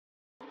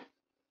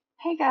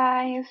Hey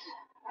guys,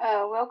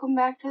 welcome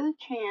back to the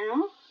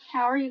channel.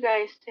 How are you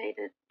guys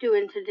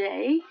doing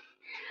today?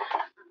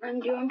 I'm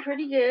doing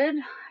pretty good.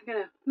 I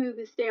gotta move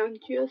this down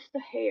just a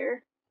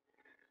hair,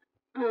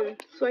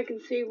 so I can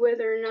see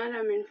whether or not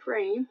I'm in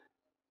frame.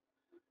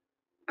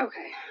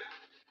 Okay.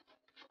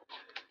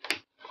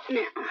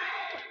 Now,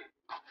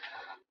 I'm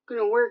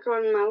gonna work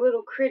on my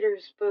little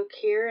critters book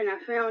here, and I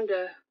found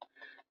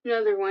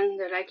another one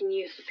that I can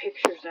use the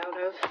pictures out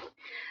of.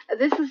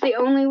 This is the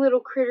only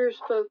little critters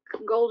book,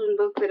 golden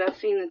book that I've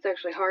seen that's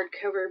actually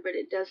hardcover, but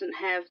it doesn't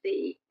have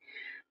the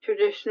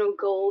traditional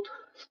gold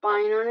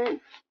spine on it.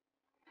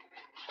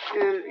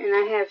 And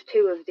I have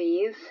two of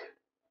these.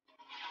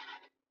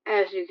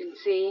 As you can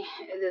see,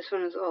 this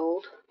one is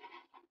old.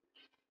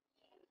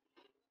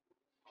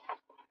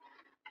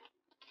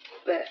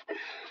 But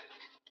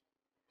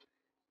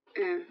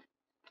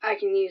I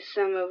can use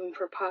some of them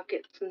for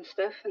pockets and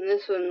stuff. And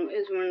this one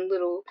is one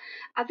little,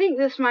 I think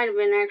this might have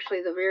been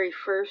actually the very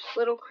first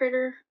little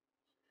critter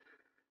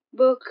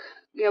book.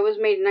 Yeah, it was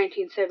made in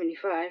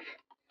 1975.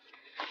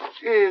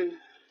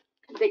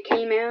 That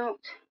came out.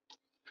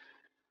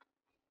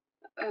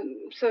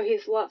 So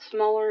he's a lot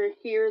smaller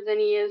here than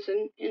he is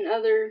in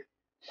other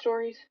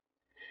stories.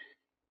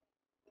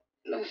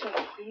 So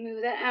I'll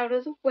move that out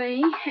of the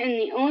way. And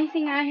the only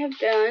thing I have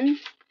done,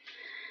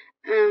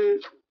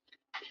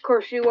 of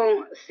course you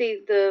won't see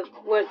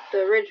what the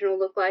original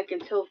looked like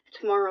until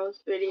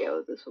tomorrow's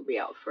video. This will be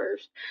out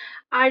first.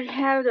 I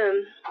had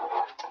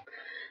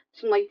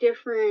some like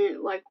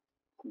different like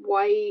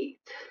white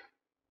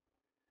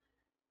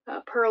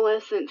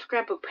pearlescent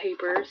scrapbook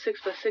paper,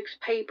 6x6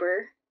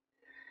 paper,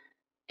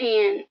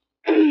 and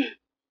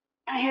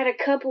I had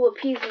a couple of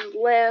pieces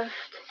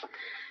left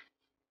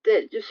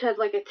that just had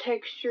like a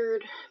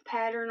textured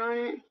pattern on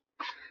it.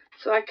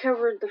 So I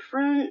covered the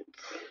front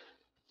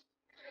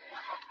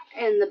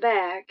and the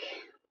back,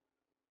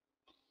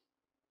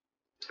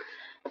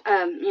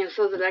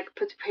 so that I could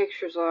put the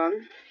pictures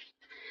on.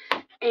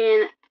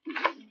 And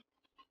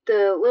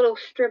the little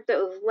strip that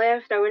was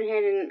left, I went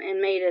ahead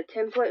and made a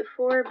template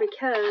for,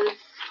 because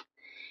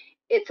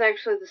it's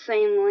actually the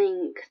same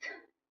length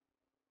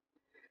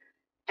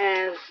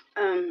as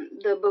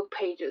the book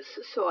pages,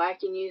 so I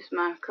can use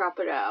my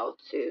Crop-A-Dile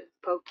to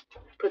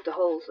put the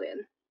holes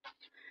in.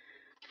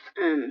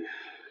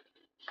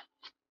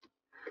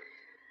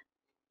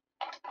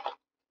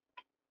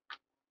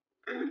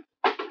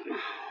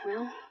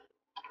 Well,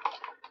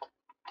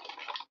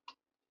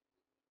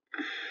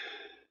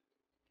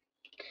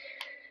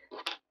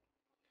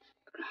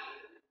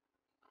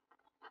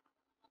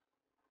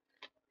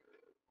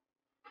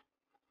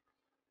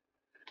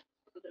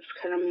 I'll just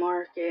kind of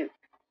mark it,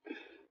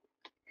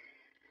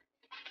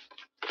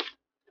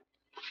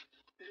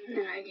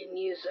 and I can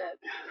use that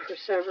for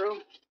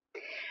several.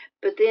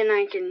 But then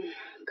I can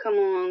come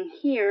along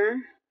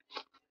here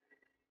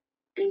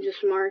and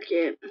just mark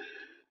it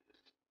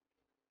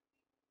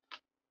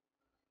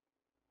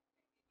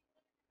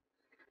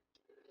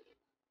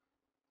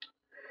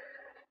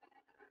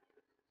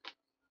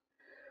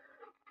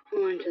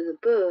onto the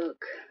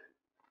book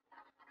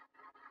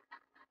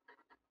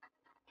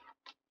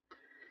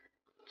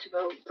to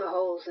poke the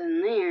holes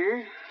in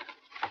there.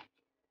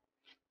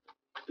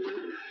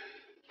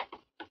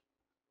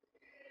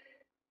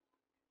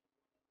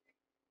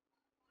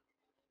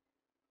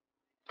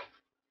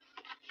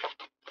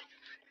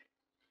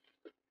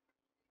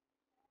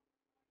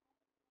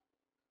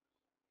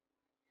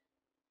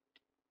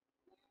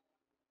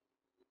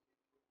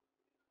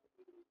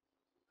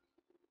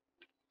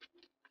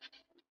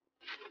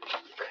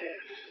 Okay.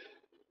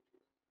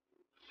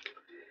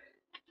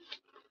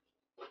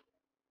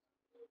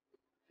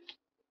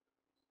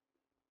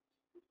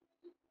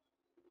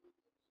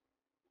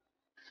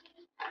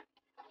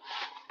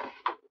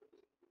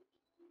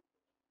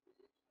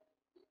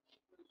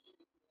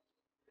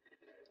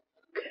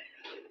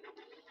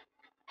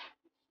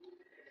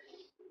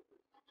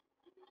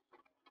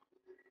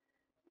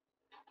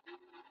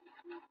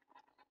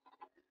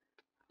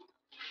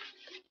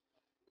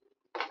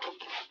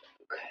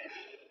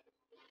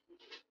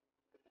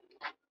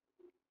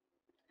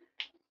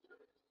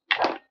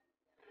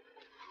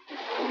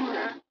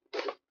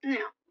 Now,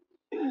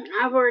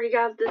 I've already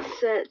got this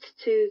set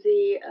to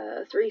the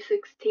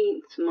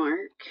 3/16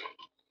 mark.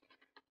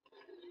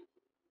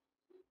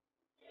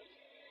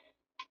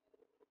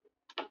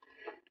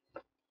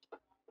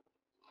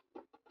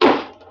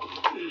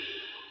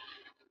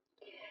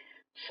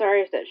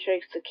 Sorry if that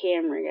shakes the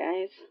camera,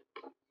 guys.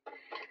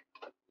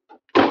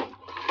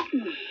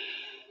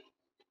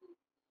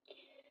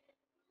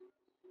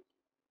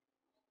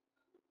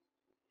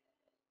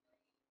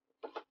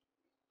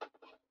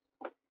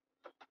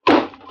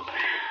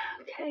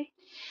 Okay.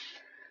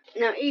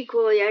 Now,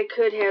 equally, I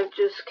could have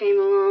just came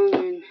along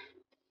and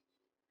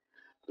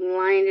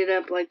lined it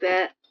up like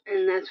that,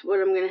 and that's what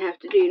I'm going to have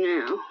to do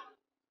now,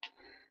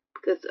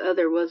 because the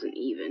other wasn't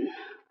even.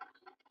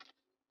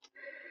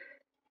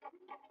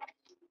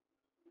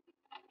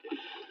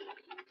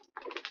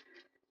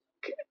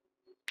 Okay.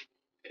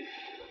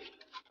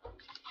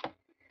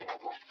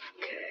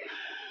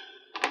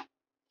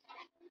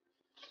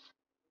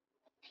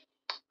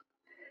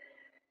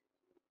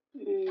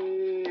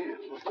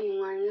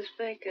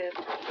 back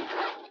up.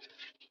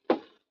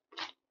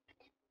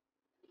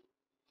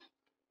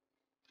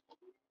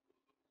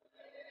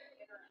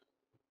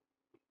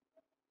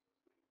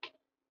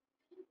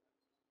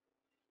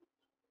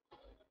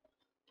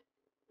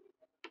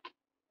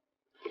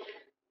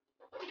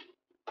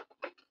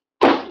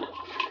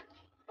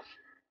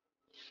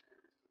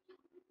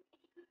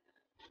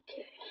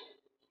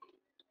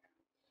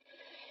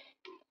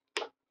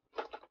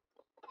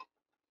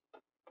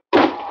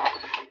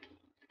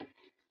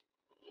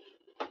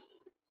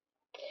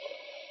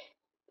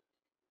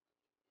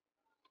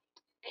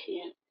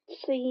 Can't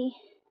see.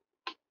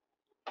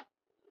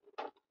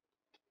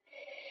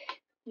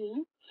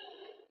 Okay.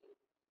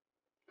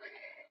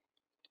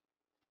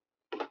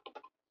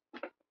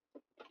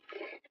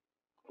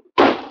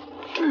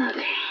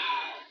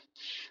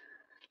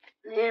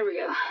 There we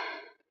go.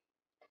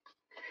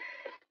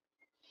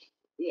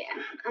 Yeah,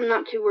 I'm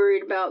not too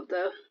worried about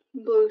the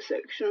blue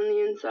section on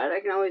the inside.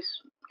 I can always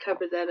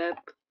cover that up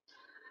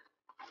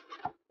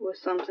with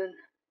something.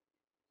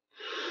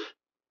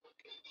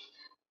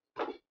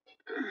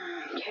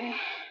 Okay.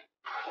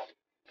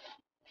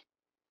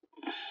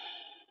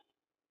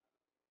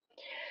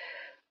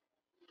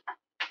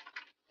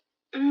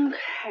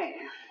 Okay,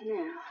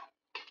 now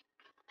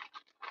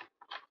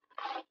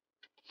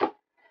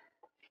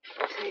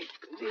take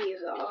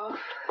these off.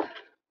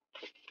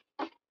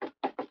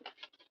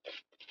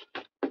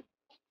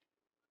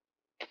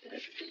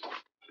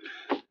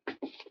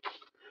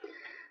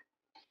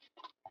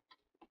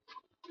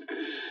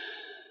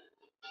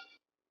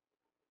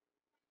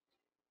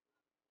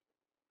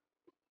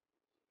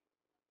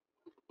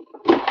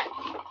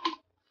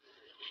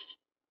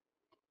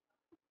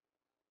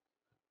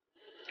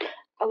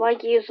 I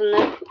like using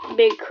the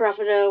big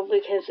Crop-A-Dile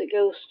because it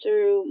goes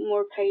through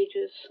more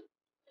pages.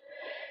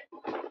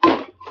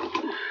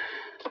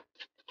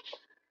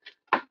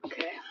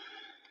 Okay.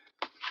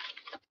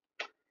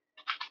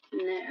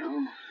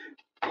 Now,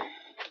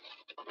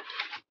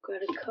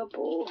 got a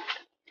couple.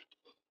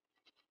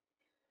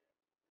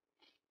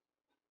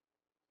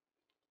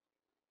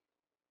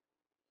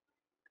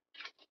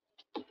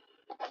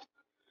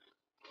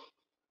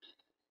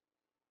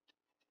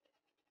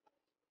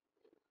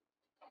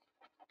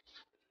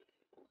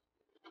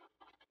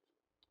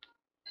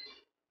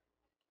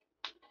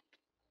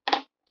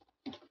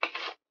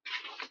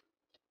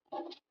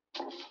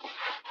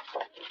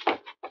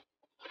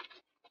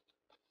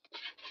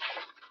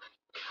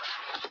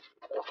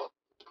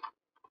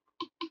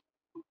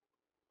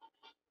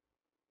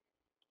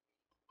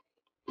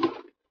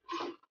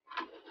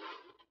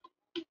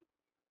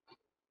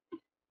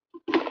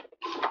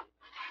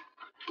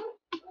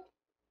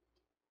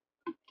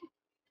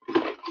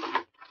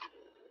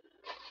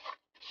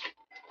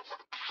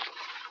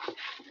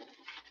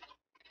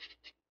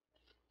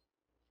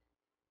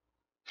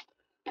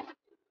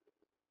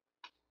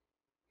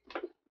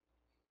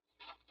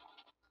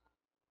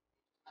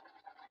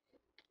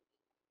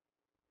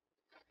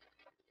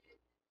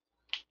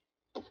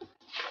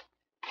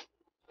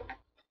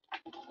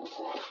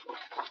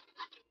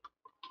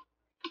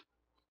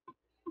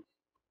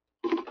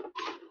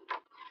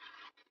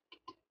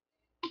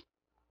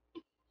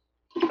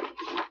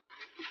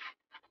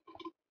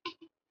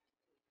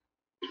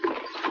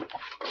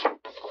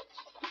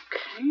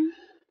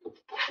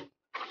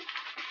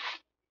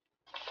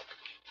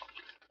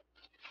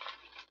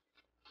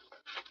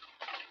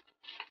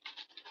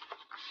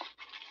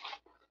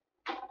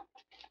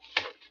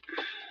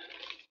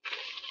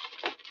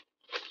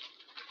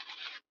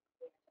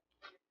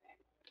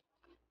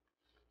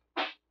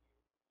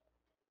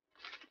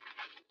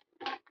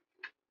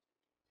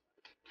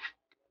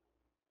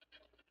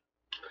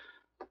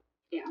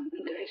 Yeah,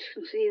 you guys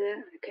can see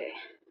that. Okay.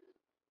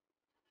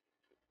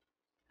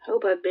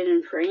 Hope I've been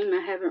in frame.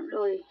 I haven't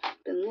really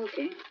been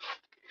looking.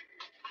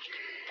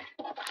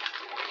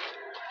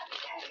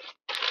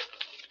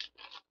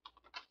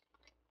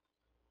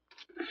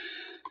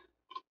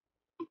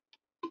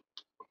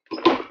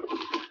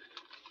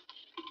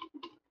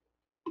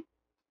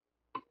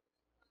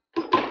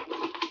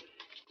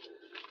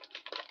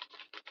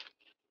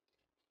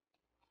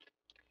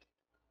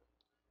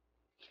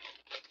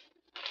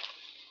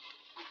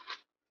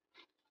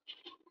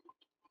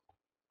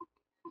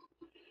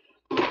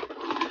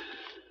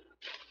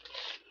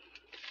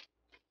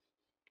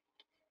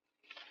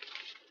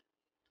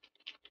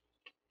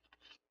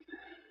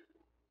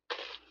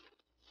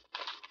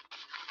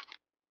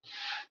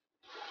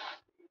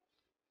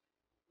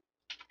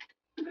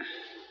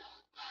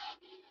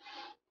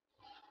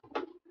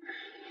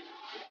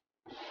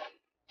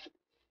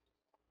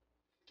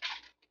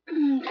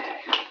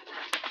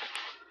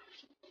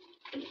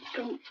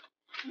 Don't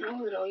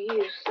know that I'll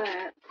use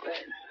that,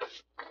 but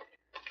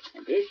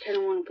I did kind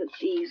of want to put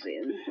these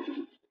in.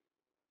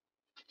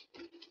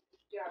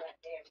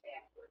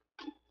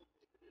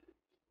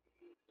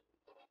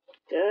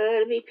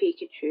 Gotta be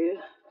Pikachu.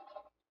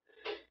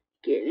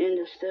 Getting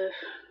into stuff.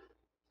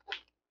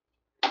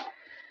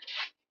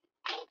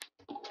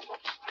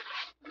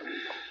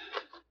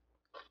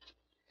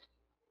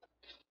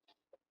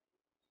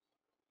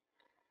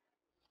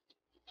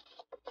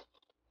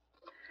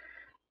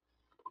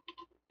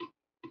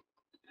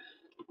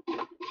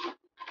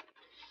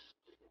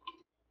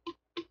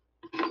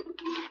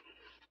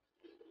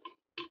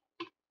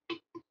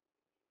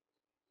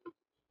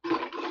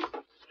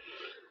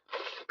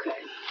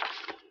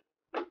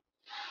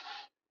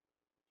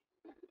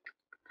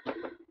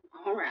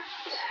 Alright,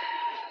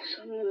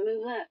 so I'm going to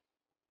move that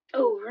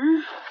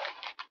over.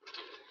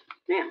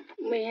 Now,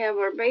 we have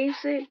our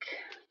basic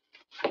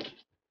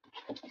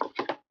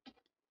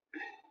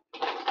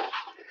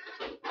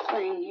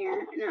thing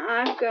here. Now,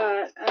 I've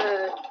got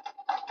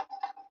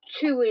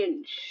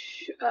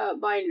 2-inch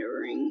binder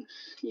rings.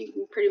 You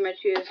can pretty much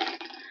use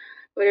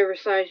whatever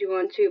size you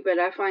want to, but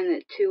I find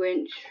that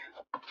 2-inch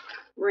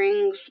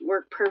rings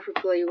work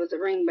perfectly with a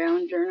ring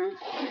bound journal.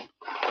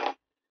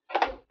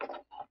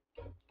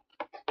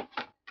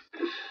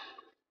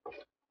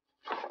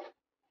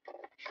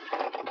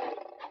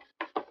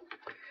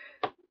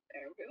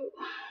 There we go.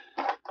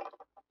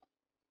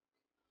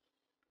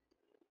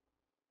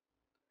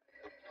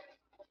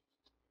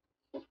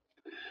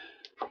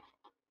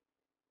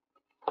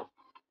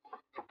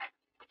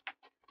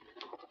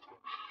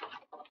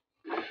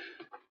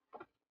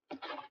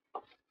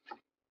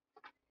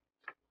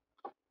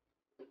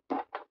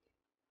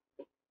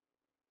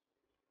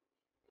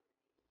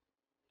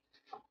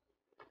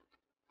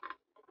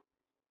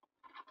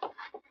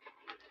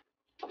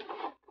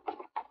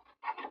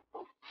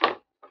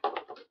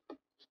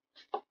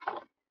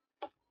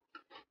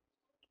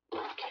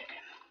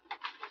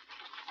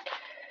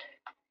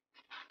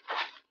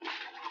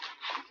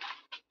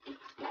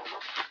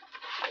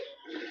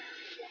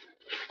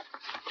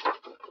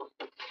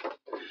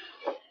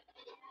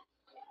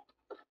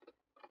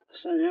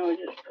 So now we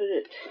just put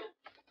it.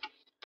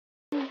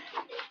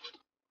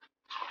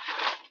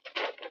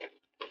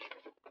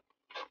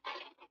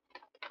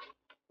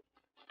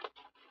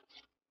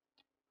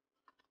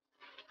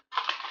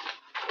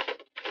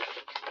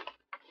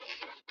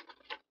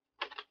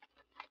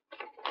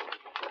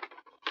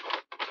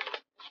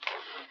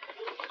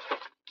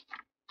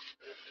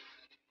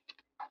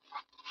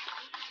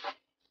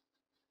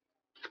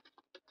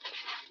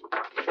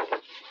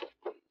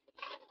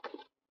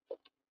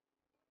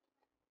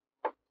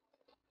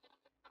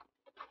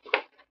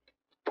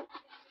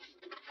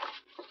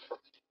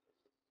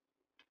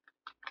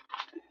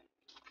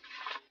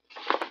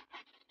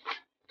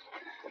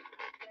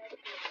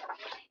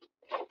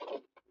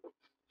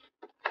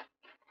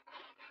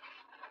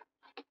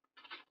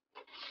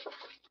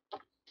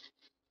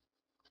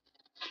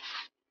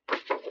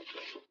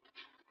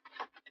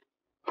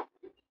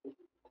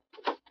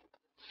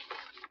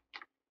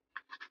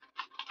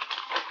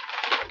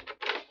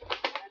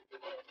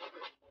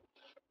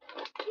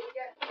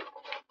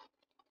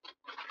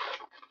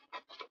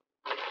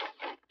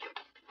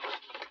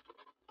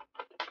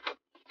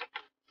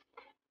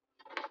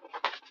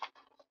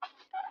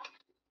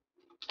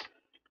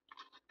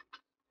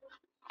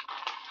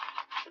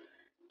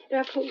 Did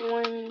I put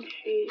 1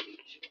 sheet?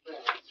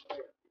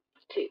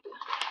 2.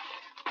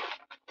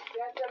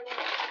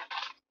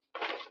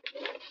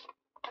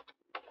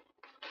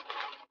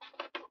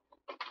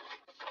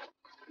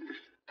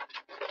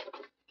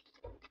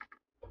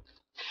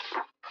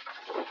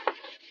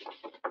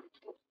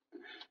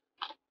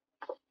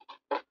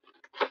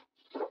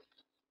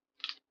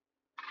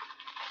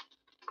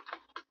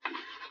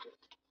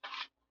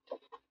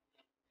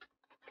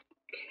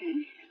 Okay.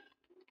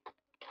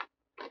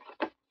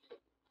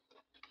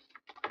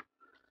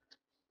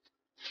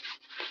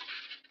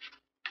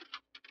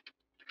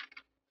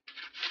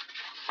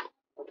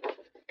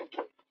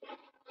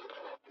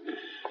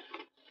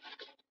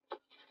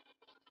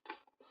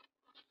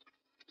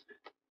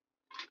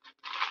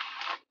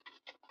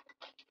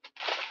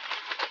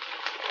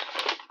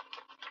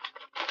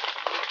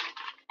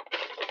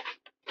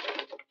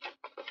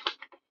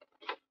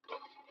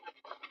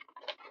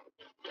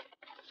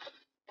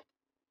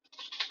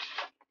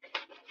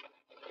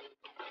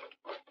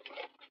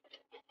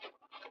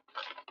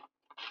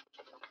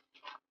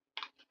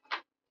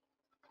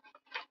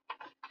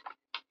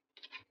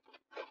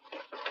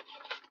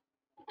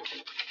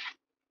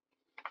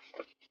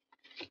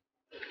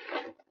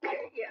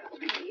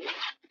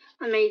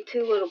 I made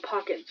 2 little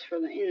pockets for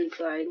the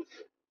insides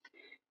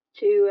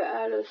to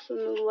add us some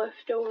of the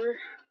leftover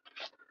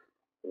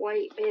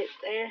white bit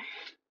there.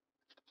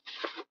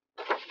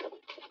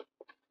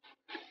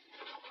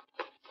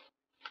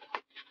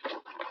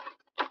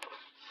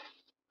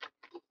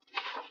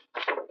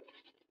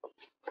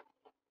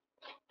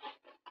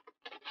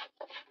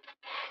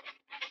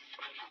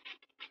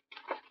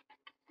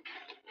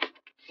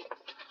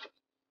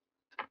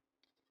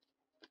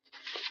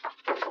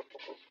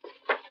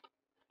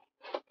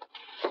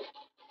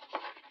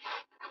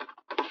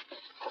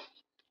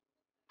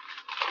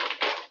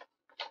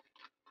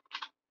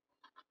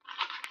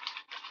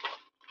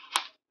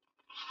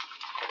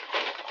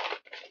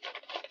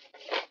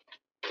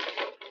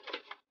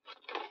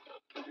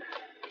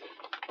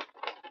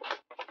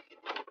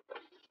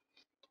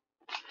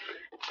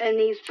 And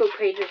these book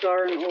pages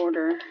are in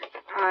order.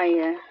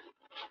 I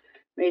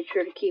made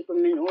sure to keep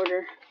them in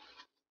order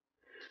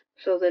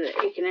so that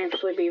it can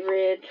actually be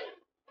read.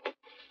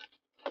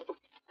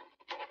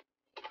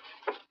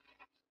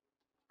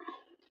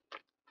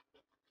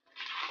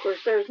 Of course,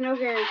 there's no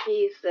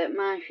guarantees that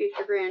my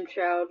future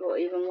grandchild will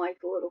even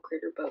like the Little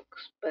Critter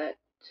books, but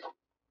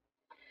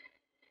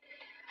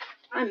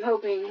I'm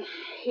hoping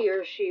he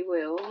or she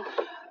will.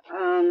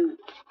 I'm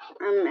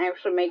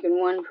actually making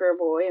one for a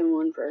boy and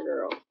one for a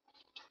girl.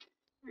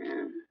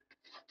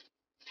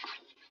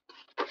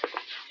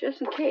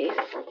 Just in case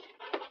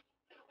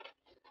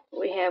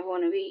we have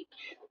one of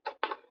each.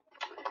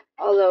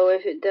 Although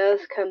if it does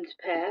come to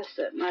pass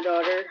that my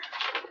daughter,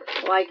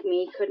 like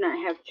me, could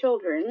not have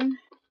children,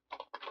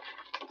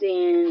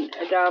 then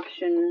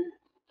adoption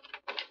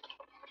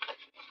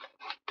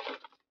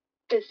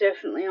is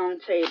definitely on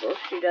the table.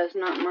 She does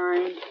not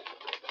mind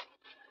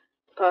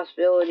the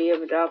possibility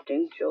of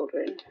adopting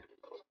children.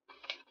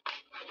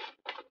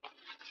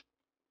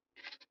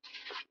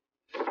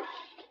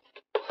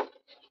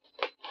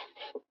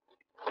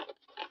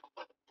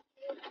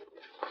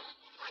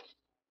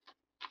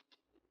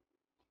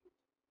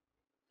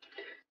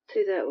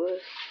 See, that was...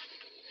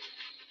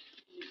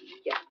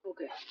 yeah,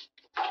 okay.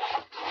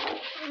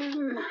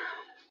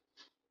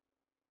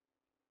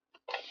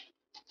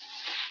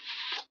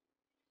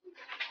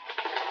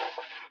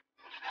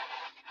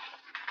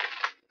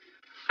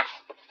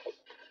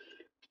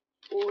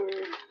 Or,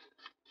 let's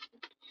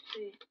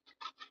see,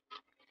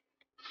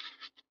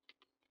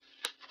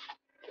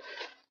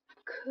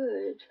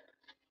 could,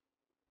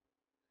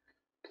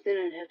 but then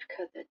I'd have to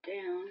cut that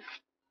down.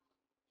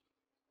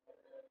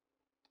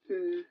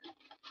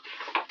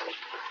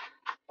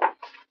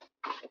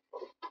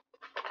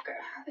 Okay,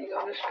 I think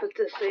I'll just put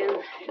this in.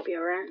 It'll be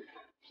alright.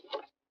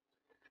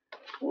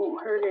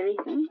 Won't hurt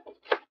anything.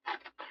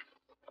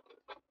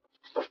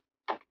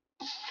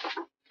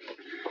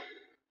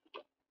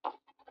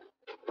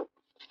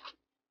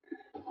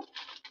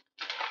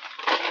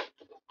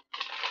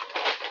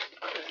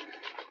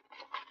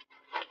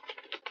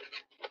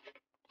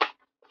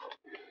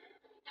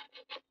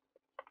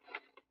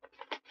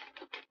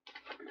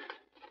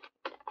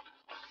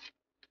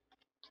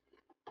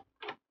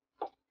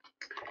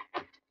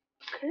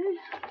 Okay.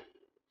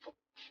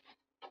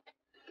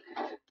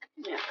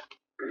 Yeah.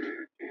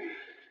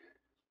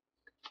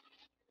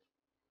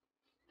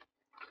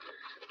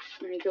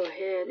 I'm going to go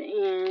ahead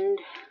and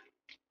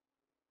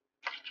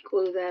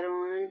glue that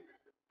on.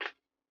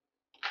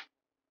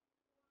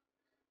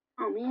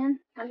 Oh man,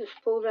 I just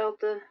pulled out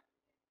the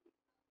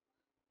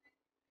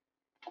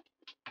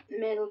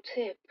metal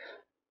tip.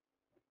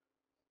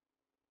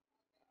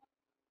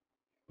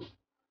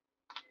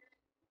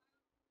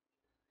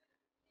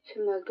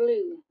 To my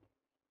glue.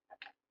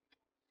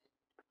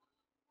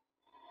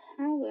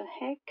 How the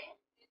heck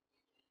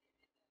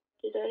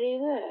did I do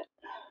that?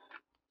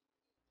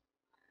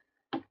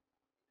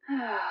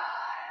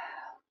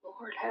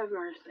 Lord have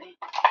mercy.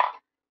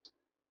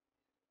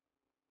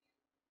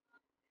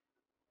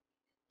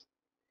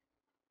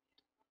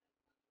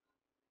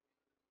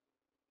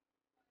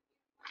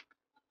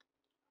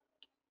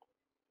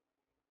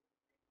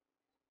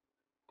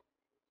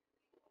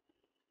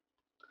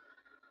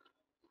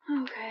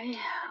 Okay,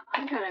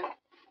 I gotta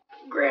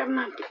grab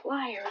my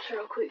pliers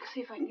real quick,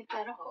 see if I can get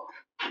that off.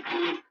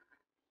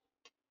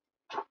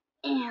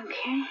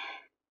 Okay.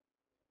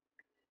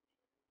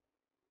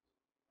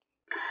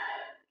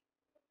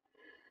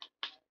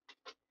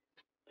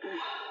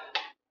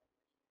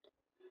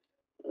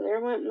 There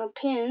went my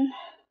pin.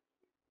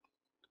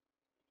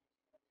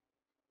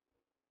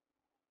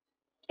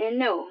 And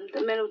no,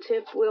 the metal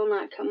tip will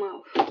not come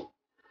off.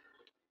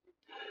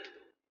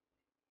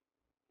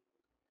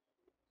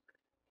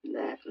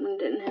 That one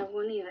didn't have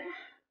one either.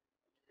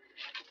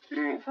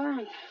 Alright,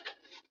 fine.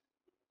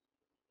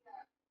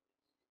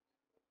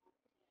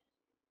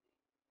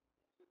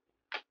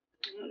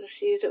 I'll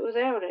just use it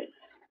without it.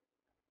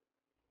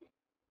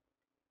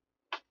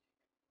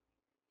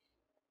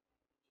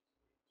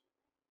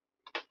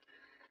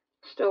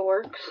 Still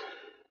works.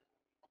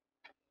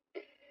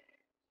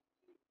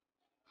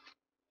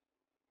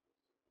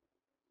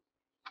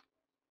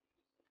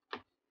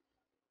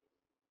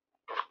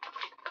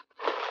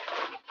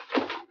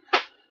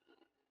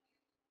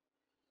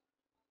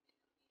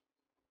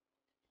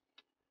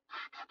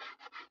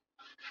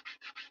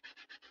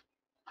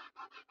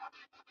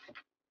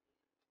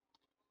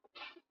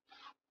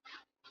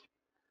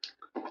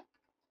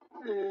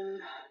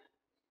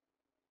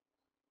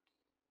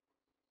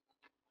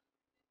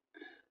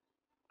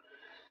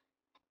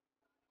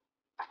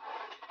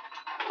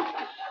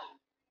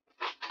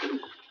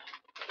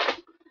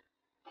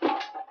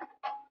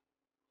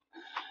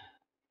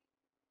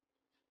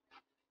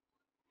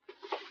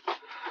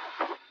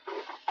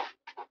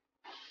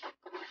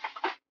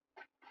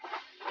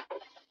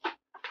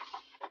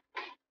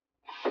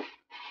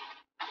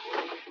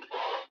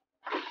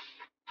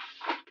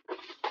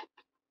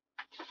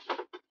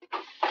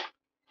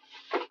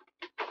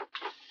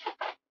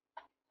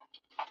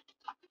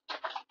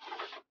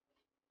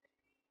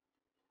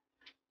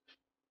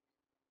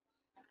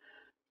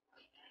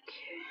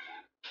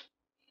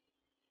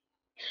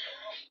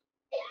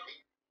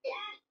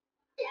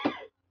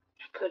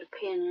 Put a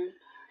pin in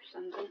or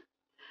something.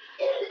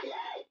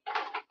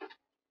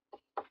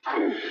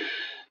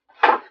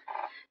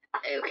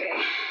 Okay,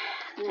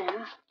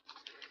 now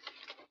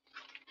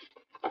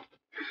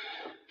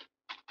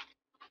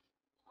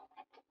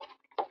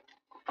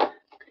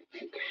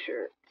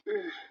sure.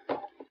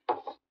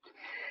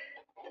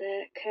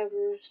 That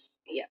covers,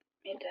 yeah,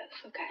 it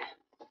does. Okay,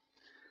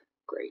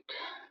 great.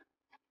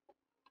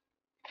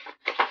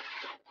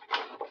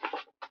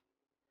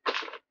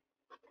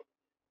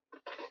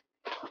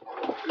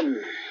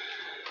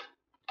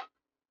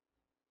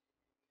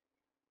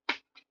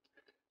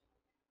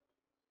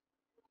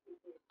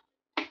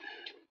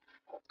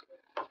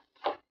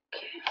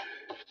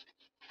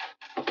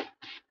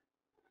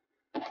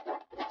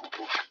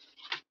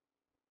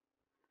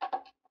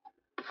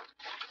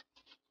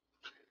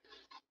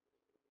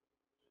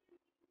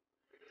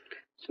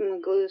 So I'm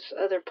going to glue this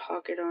other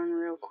pocket on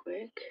real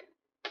quick.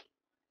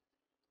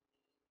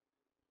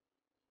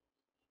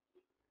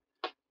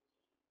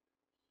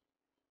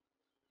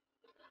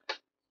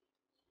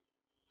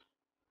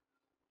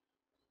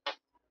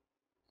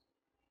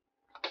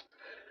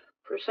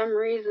 For some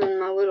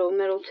reason, my little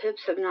metal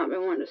tips have not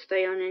been wanting to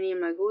stay on any of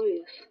my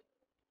glues.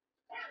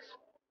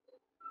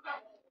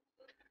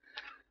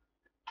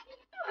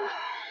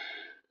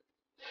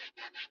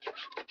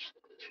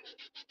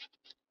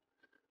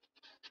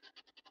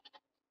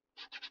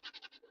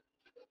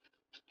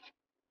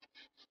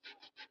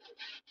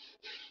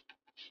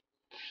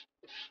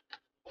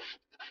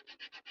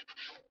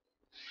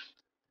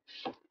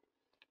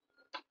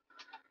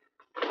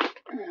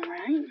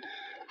 Alright.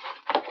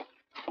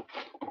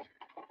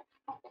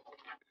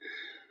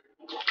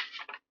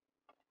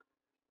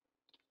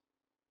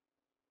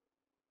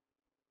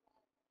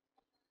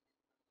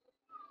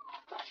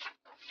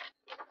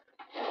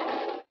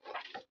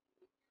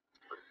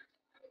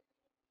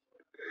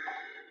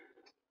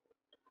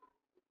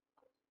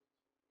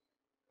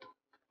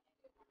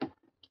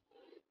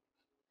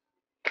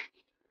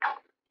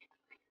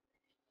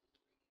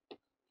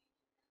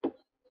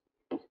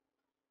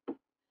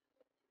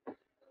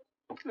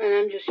 And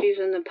I'm just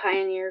using the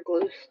Pioneer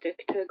glue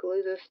stick to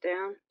glue this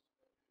down.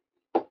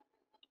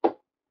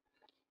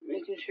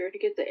 Making sure to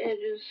get the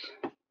edges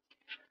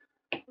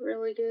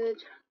really good.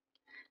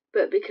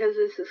 But because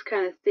this is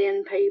kind of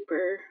thin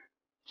paper,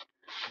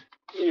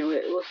 you know,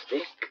 it will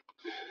stick.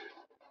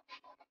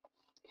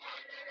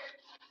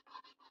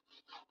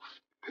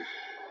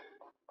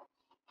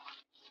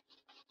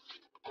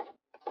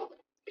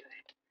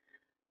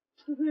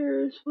 So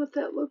there's what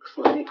that looks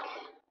like.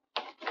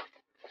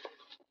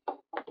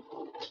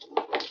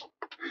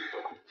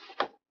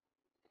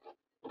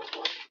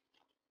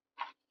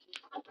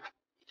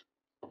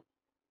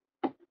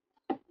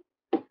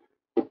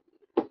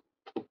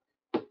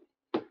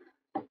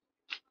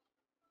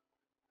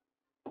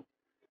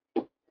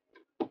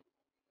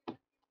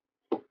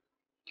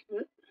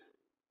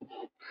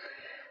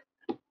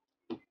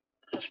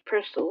 Just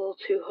pressed a little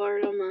too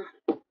hard on my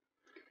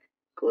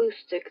glue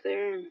stick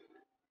there and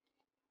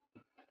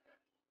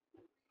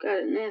got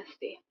it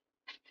nasty.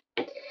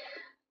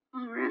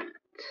 Alright.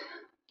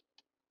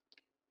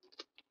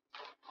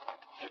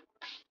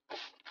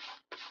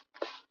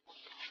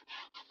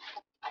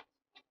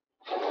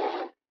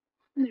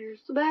 There's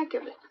the back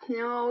of it.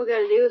 Now all we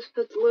gotta do is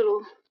put the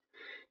little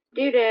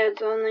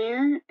doodads on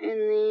there and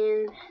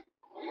then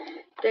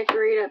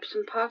decorate up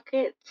some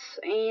pockets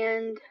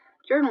and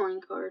journaling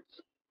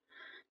cards.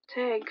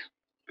 Tags.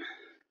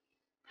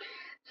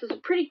 So it's a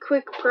pretty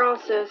quick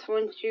process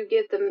once you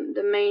get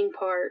the main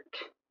part,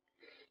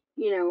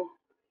 you know.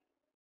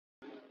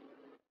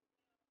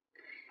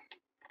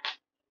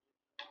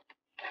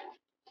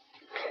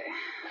 Okay.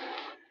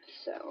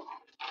 So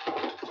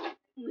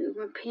move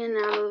my pen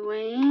out of the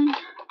way.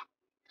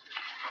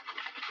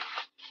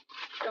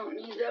 Don't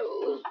need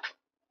those.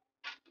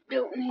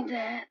 Don't need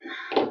that.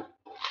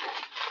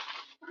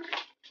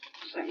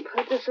 So I can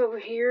put this over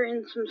here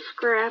in some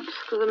scraps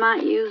because I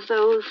might use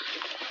those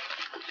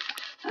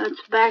to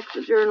back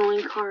the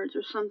journaling cards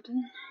or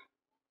something.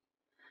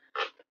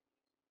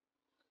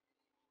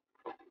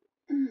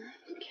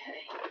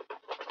 Okay.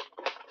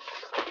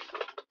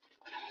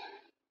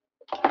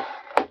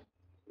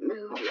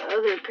 Move the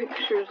other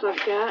pictures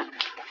I've got.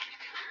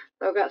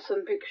 I've got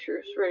some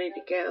pictures ready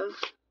to go.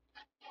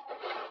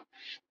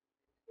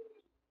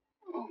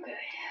 Okay.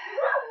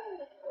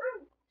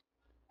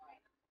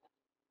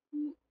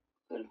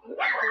 Gonna put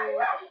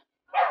here.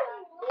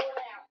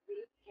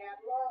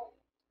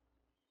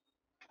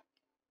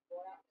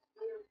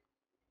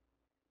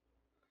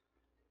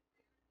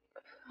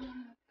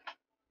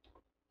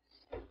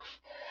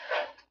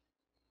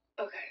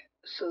 Okay,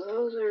 so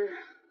those are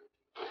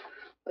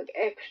like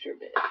extra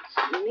bits.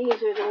 And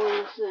these are the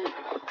ones that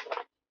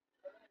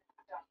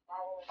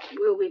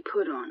will be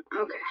put on.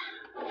 Okay.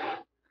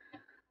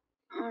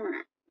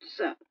 Alright,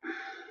 so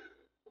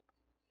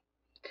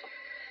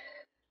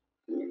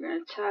you're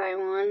gonna tie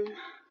one.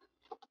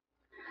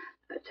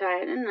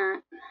 Tie it in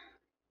that.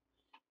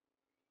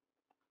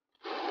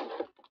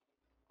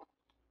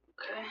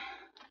 Okay.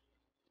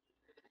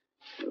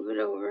 Move it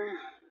over.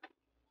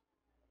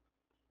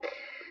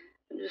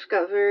 I've just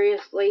got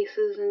various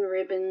laces and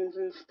ribbons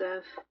and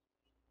stuff.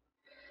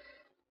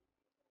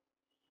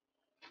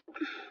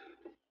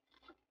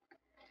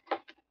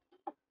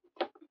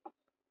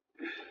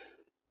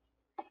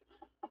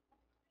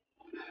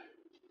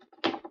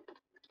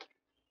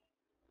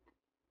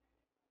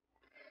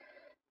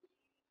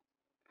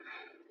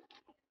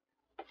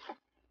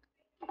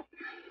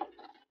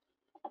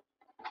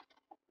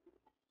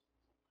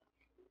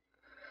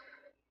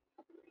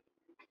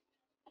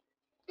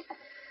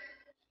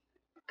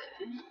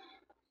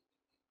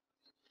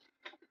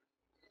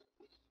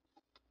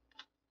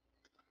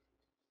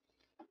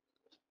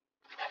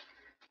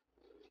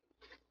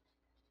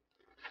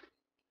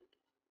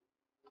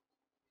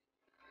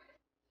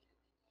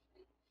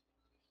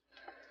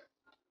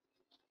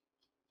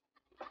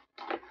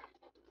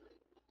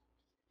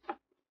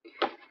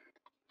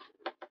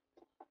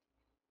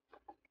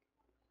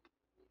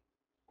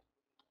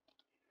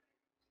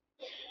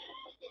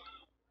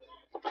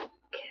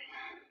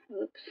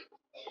 Whoops.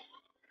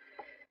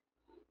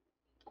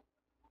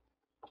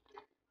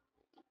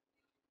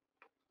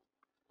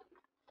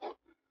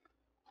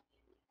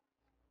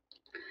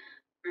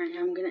 Alright,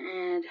 I'm going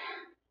to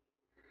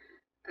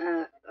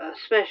add a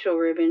special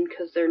ribbon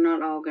because they're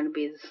not all going to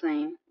be the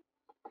same.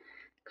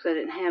 Because I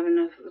didn't have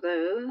enough of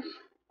those.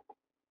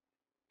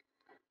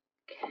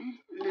 Okay,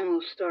 and then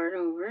we'll start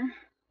over.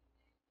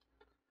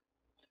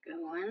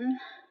 Go in.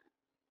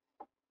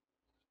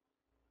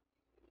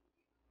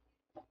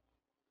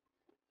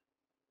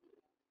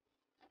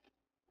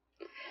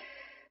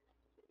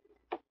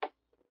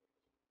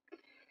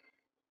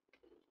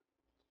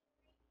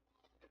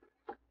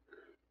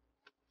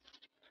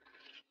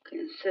 Okay,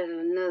 instead of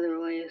another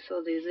lace,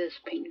 I'll do this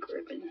pink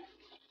ribbon.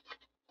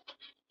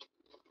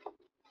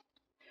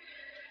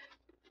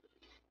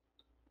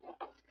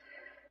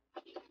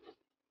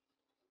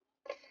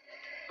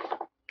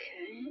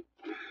 Okay.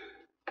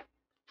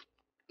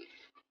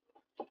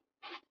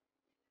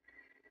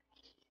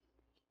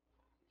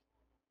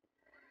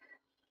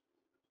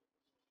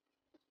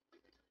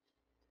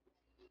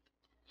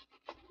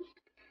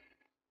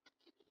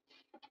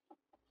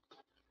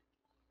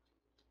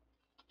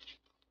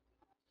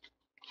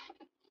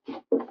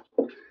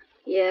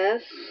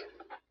 Yes.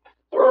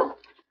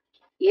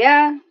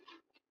 Yeah.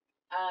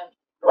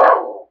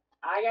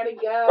 I gotta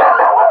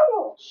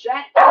go.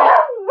 Shut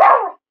up.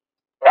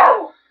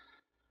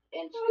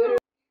 And Scooter.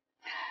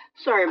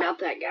 Sorry about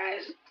that,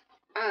 guys.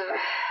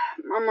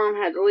 My mom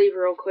had to leave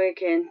real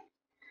quick, and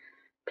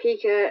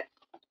Pikachu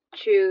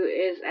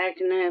is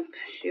acting up.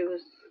 She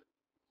was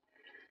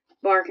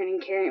barking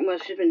and carrying. Well,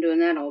 she's been doing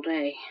that all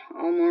day,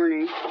 all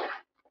morning.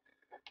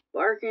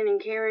 Barking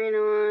and carrying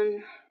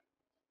on.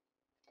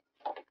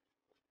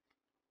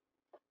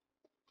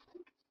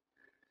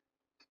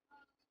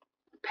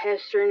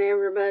 Pestering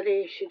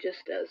everybody. She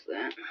just does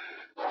that.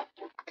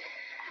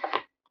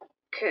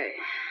 Okay.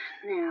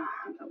 Now,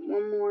 I got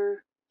one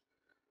more.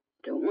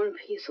 Don't want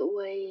a piece of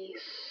lace.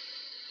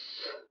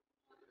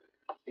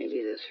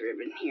 Maybe this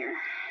ribbon here.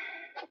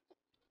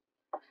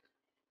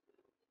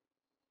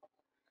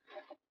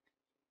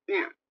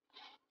 Now,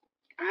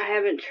 I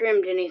haven't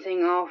trimmed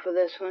anything off of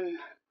this one.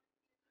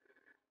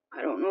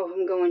 I don't know if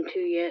I'm going to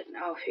yet.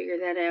 I'll figure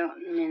that out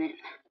in a minute.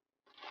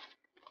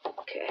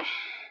 Okay.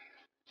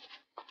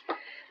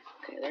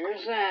 Okay,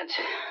 there's that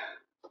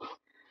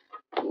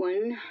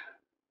one.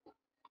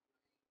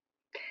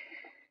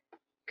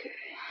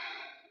 Okay.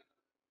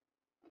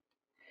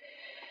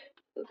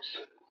 Oops.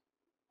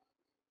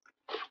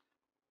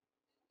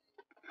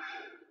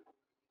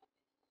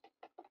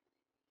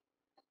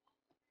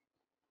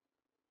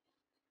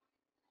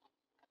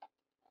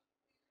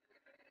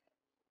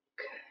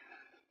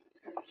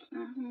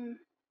 I'm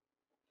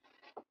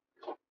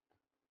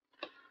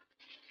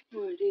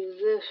going to do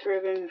this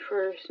ribbon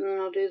first, and then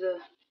I'll do the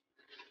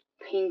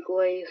pink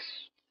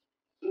lace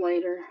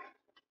later.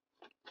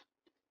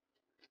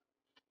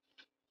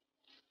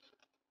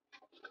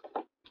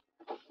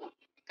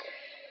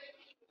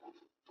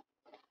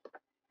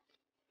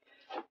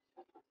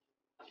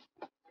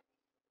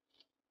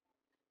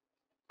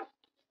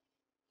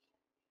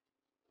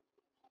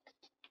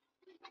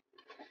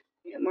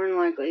 Yeah, more than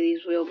likely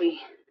these will be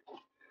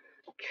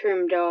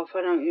trimmed off.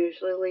 I don't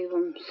usually leave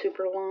them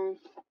super long.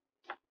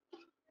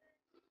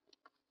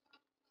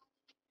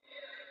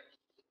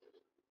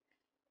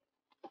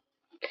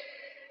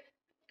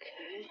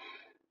 Okay.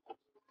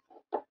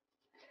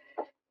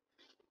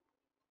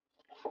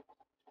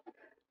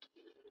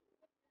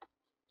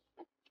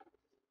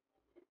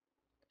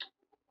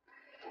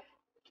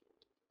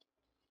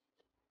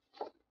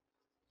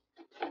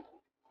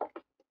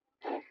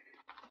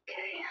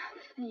 Okay,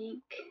 I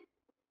think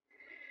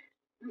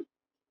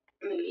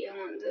maybe I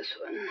want this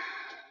one.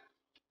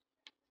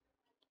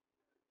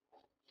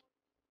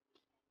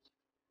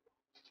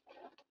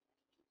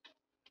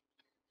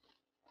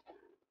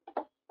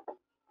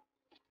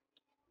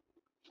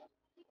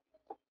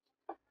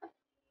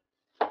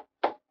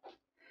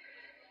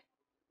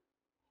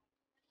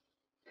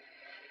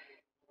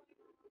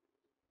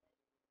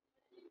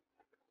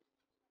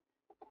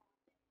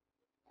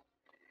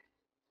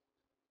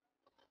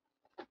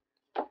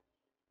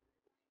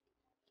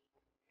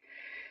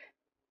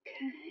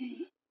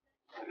 Okay.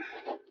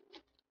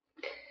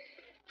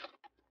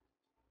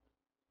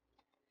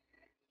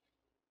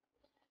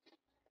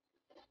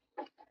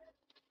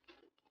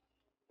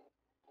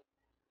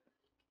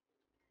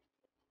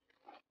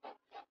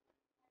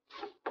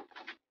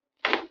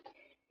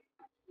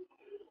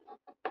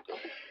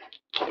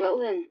 Well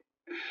then.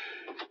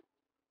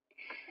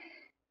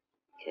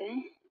 Okay.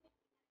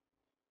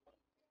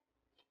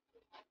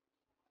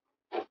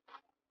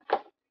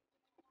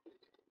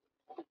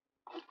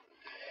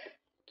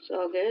 It's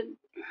all good.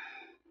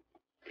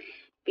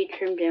 Be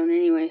trimmed down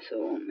anyway, so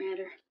it won't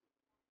matter.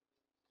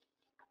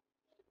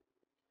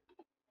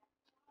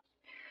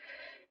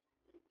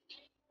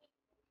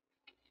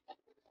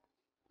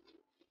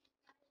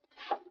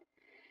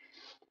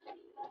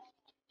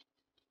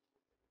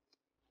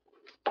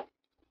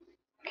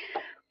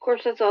 Of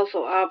course, that's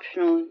also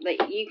optional.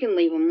 That you can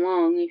leave them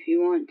long if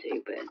you want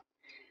to, but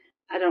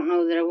I don't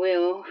know that I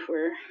will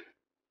for,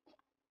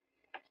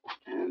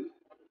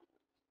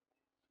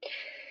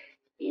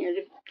 you know,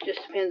 it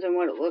just depends on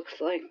what it looks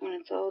like when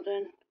it's all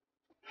done.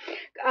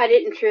 I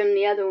didn't trim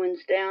the other ones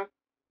down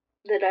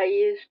that I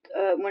used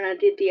when I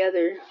did the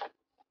other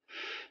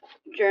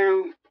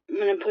journal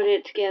when I put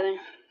it together.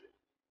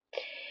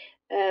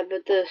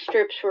 But the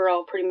strips were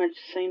all pretty much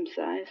the same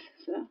size,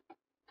 so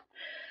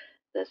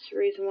that's the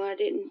reason why I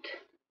didn't.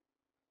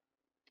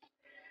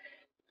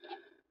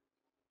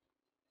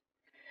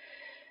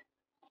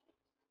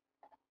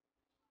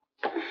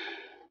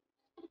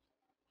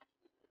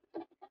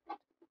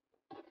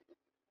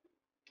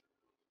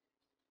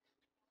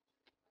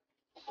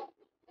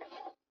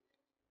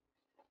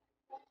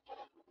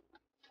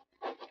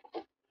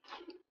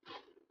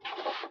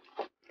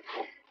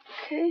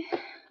 Okay.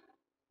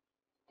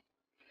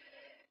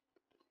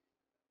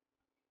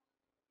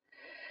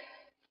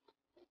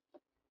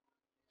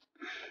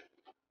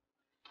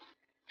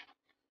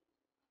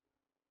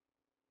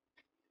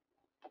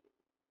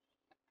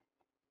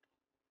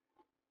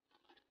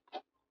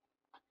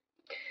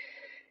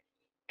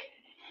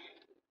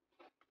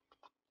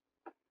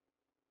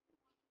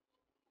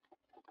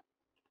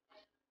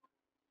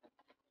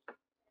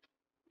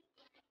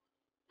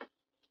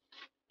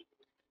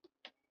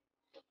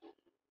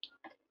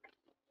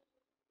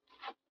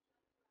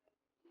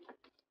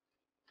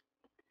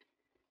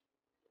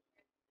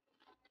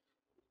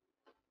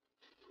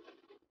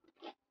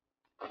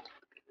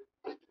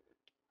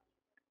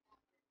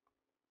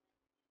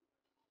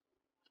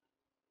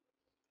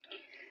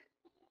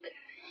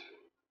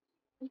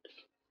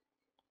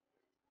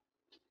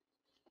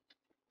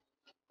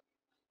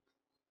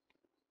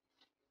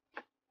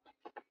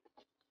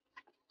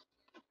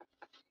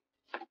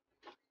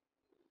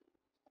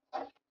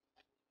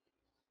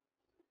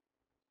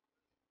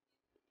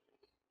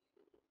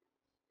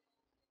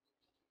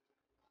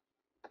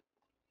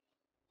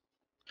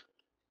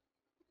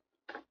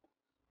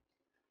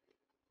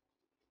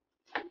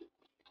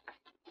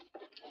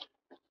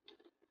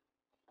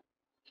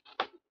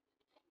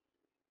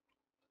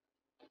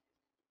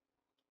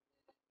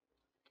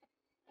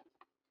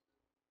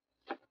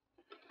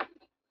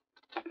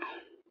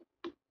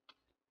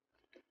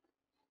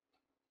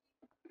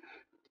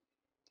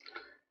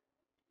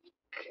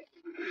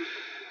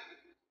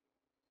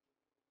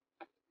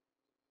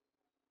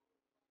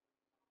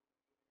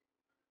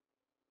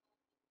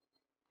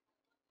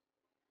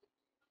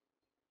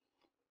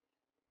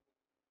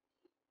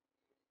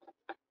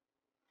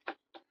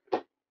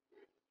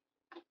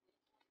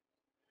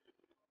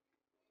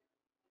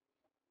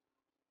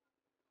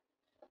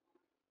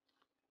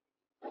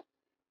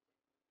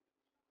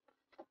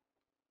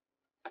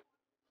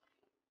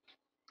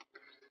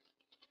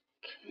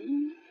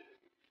 Okay.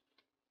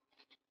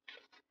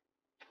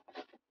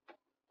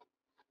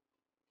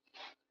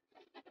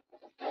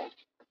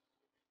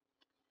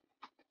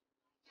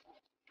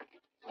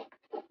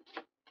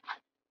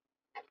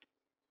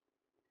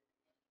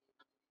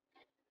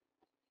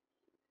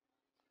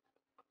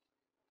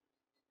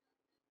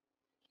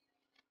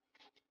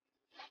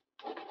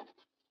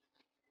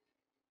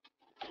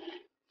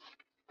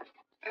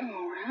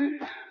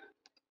 Alright.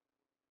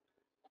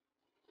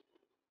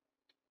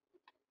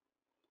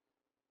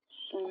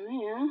 So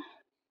now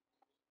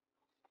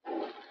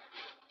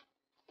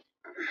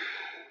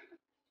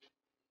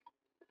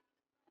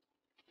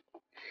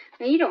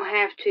you don't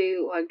have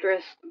to like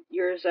dress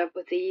yours up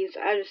with these.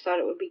 I just thought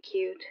it would be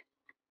cute.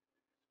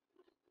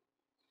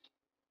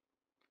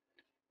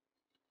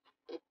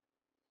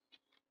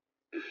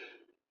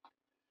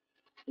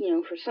 You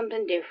know, for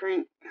something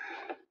different.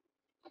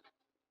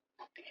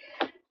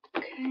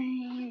 Okay,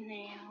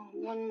 now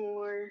one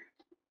more.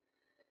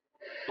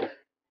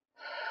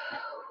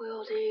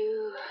 We'll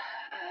do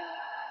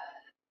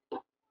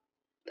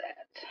that.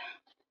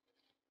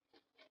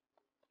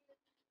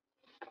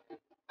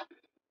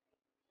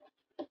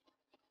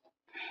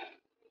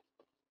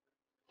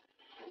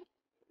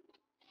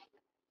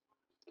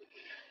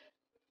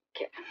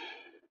 Okay.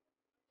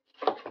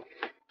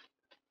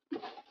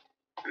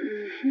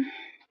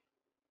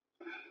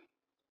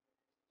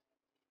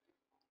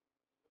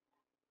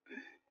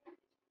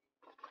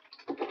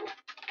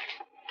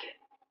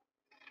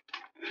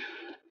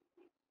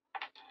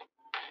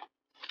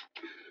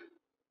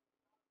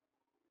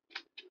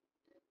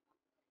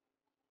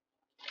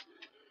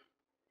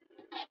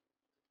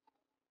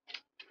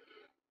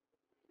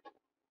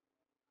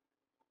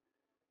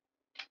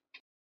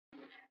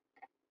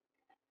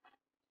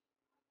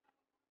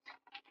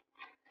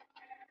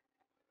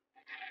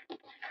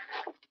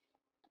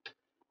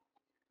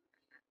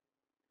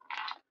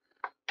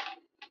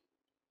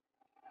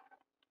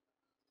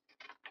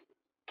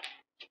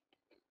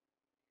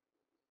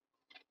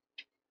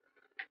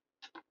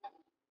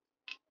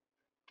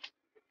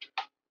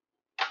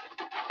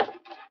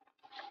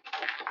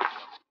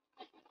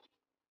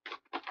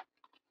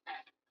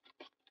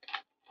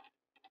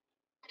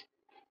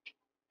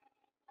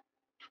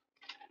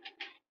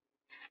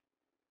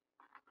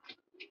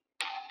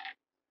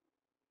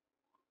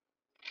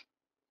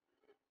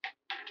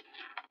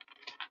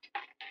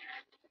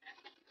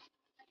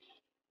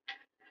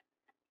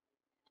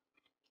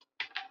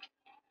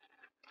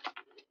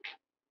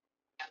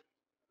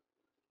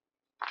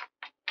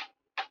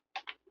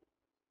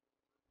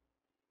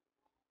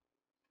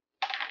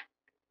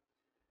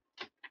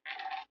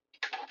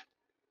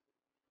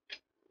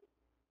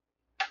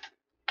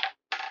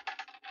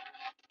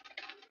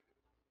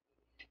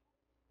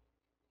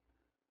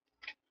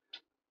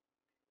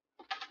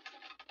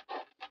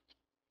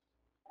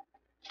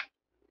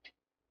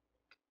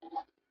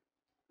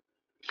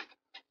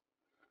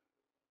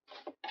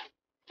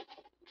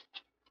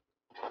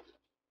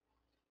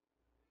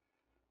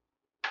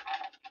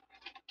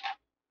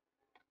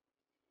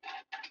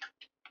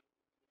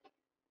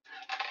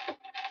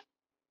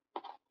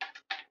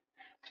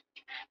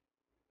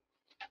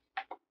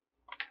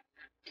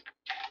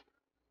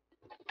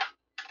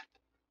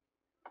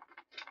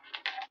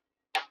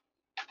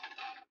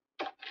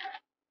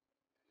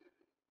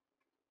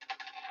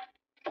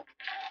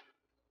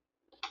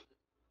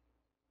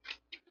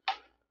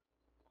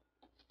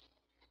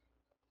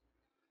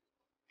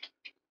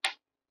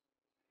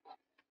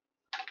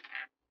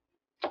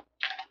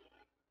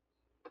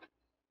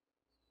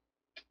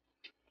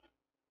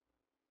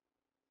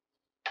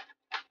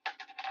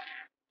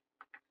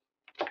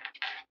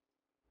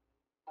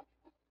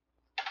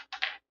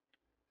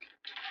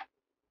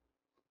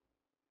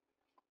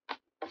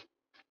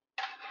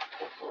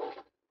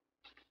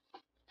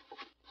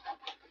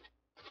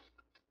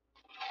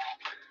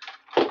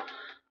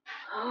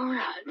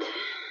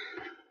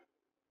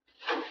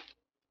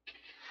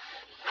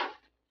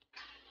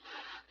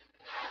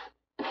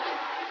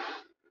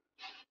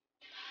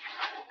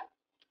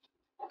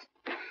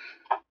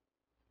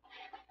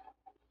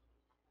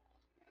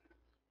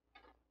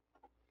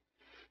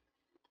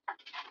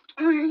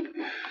 Alright.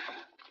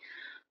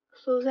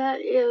 So that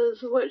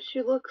is what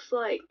she looks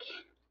like.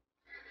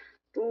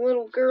 The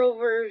little girl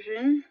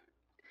version.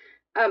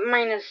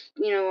 Minus,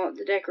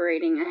 the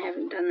decorating. I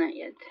haven't done that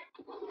yet.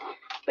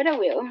 But I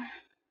will.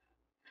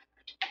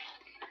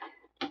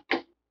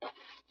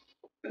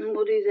 And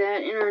we'll do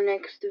that in our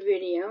next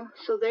video.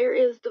 So there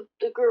is the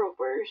girl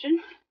version.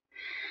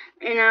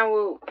 And I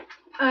will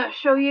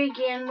show you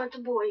again what the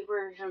boy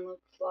version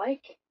looks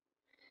like.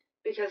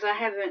 Because I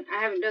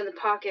haven't done the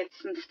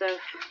pockets and stuff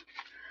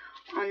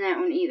on that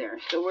one either.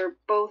 So we're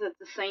both at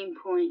the same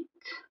point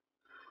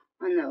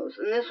on those.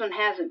 And this one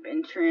hasn't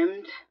been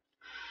trimmed.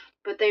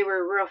 But they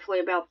were roughly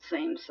about the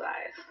same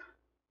size.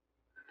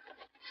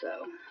 So,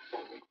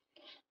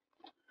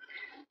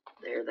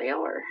 there they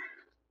are.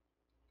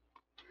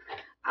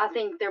 I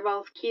think they're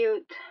both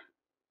cute.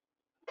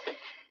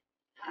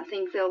 I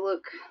think they'll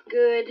look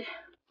good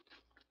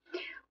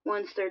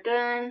once they're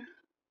done.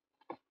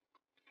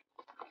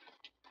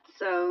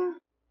 So,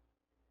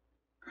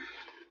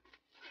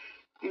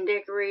 and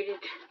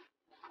decorated.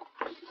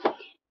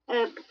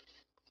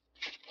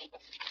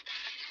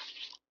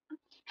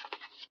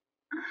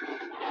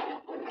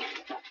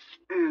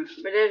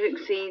 But as you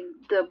can see,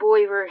 the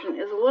boy version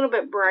is a little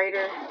bit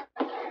brighter.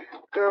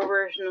 Girl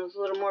version is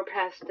a little more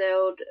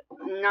pasteled.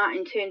 Not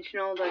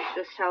intentional. That's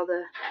just how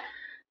the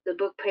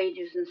book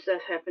pages and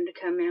stuff happen to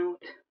come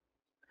out.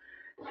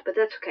 But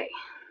that's okay.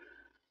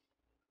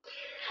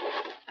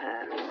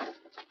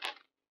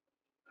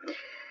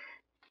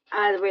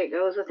 Either way it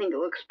goes, I think it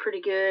looks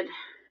pretty good.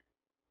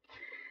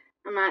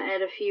 I might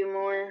add a few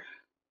more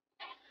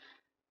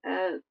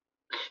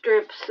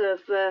strips of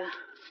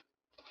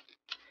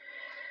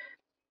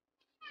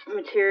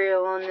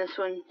material on this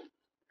one,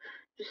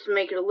 just to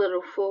make it a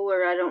little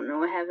fuller. I don't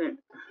know. I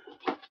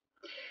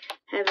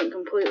haven't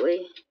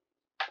completely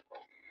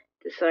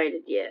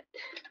decided yet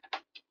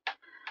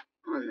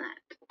on that.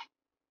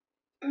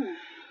 Okay.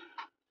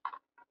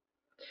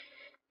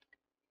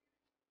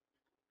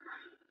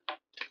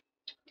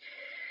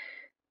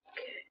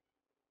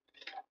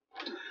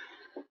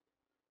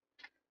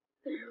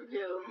 There we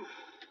go.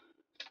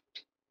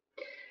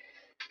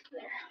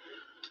 There.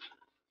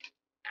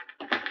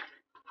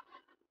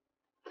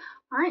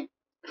 Alright,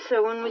 so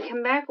when we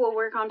come back, we'll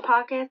work on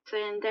pockets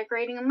and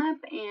decorating them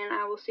up, and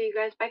I will see you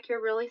guys back here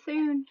really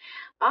soon.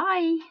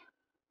 Bye!